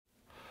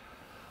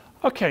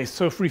Okay,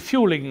 so if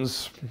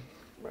refuelings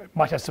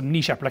might have some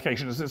niche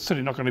applications, it's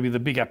certainly not going to be the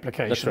big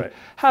application. That's right.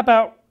 How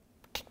about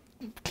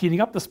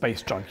cleaning up the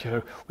space junk? You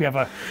know, we have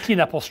a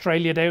Clean Up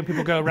Australia Day when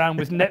people go around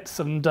with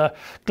nets and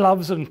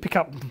gloves and pick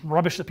up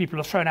rubbish that people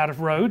have thrown out of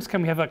roads.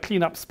 Can we have a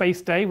Clean Up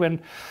Space Day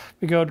when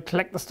we go and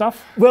collect the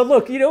stuff? Well,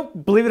 look, you know,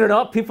 believe it or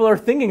not, people are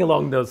thinking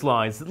along those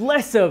lines.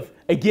 Less of,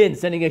 again,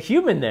 sending a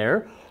human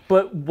there,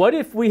 but what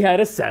if we had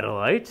a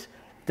satellite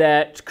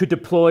that could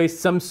deploy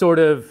some sort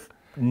of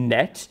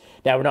net?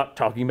 Now, we're not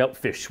talking about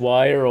fish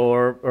wire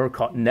or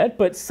cotton net,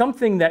 but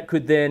something that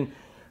could then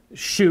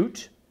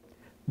shoot,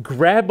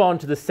 grab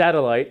onto the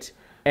satellite,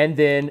 and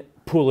then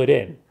pull it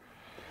in.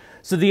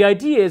 So the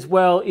idea is,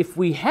 well, if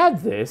we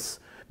had this,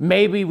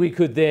 maybe we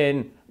could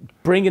then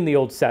bring in the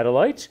old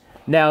satellite.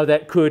 Now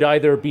that could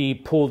either be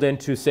pulled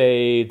into,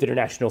 say, the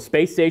International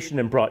Space Station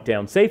and brought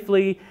down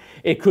safely.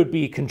 It could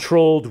be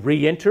controlled,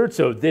 re-entered.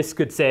 So this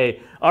could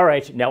say, all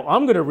right, now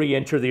I'm going to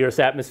re-enter the Earth's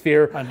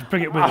atmosphere. And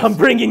bring it with I'm us.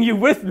 bringing you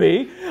with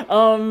me.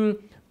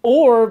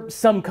 Or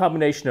some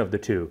combination of the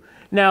two.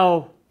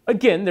 Now,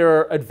 again, there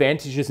are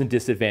advantages and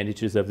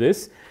disadvantages of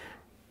this.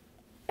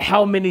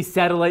 How many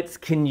satellites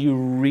can you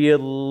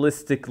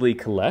realistically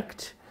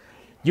collect?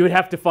 You would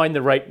have to find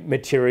the right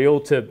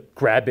material to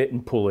grab it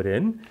and pull it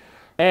in.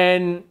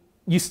 And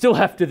you still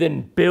have to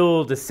then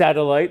build a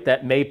satellite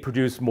that may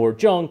produce more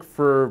junk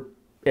for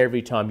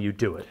every time you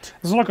do it.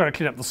 It's not going to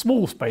clean up the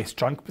small space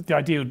junk, but the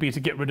idea would be to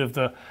get rid of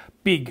the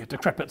big,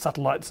 decrepit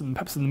satellites and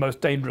perhaps in the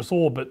most dangerous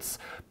orbits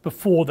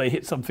before they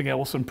hit something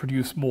else and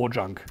produce more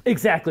junk.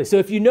 Exactly. So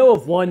if you know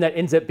of one that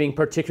ends up being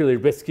particularly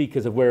risky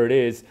because of where it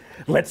is,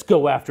 let's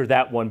go after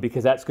that one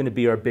because that's going to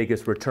be our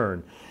biggest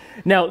return.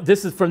 Now,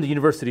 this is from the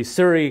University of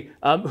Surrey,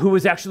 who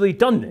has actually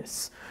done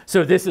this.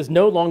 So this is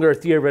no longer a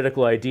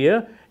theoretical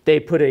idea. They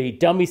put a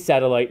dummy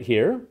satellite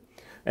here,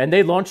 and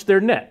they launched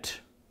their net.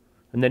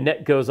 And the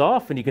net goes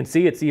off, and you can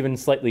see it's even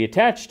slightly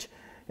attached,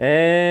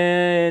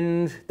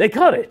 and they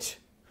caught it.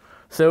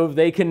 So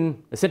they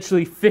can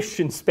essentially fish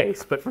in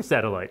space, but for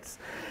satellites.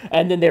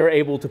 And then they were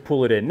able to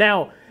pull it in.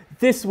 Now,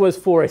 this was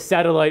for a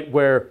satellite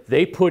where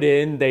they put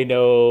in, they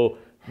know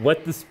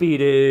what the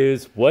speed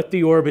is, what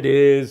the orbit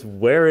is,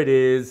 where it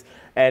is,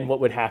 and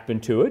what would happen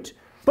to it.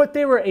 But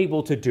they were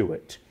able to do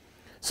it.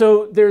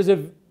 So there's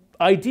an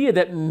idea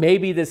that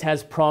maybe this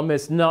has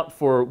promise not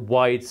for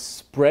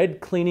widespread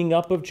cleaning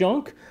up of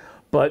junk,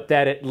 but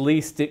that at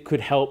least it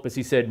could help, as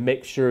he said,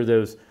 make sure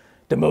the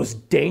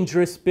most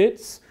dangerous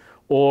bits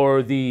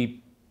or the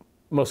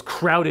most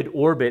crowded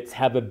orbits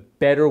have a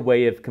better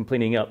way of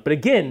cleaning up. But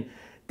again,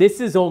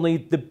 this is only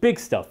the big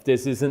stuff.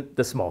 This isn't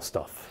the small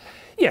stuff.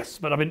 Yes,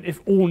 but I mean,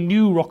 if all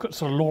new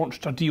rockets are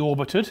launched are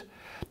deorbited,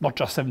 not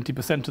just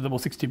 70% of them or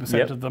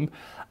 60% of them,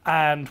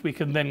 and we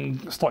can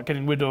then start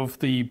getting rid of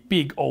the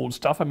big old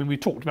stuff. I mean, we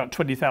talked about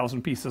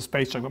 20,000 pieces of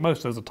space junk, but most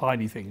of those are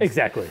tiny things.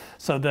 Exactly.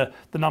 So the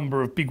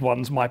number of big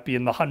ones might be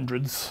in the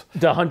hundreds.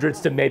 The hundreds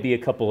to maybe a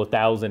couple of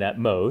thousand at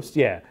most,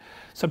 yeah.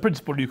 So in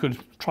principle, you could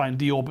try and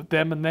deorbit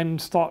them and then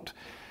start,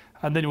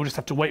 and then you'll just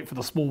have to wait for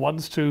the small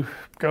ones to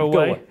go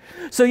away.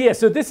 So yeah,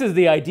 so this is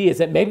the idea, is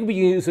that maybe we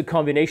use a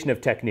combination of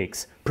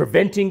techniques,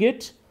 preventing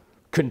it,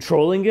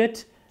 controlling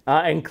it,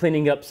 and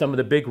cleaning up some of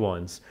the big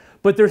ones.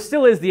 But there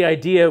still is the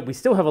idea, we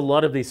still have a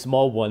lot of these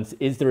small ones.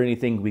 Is there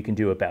anything we can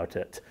do about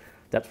it?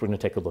 That's what we're going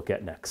to take a look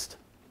at next.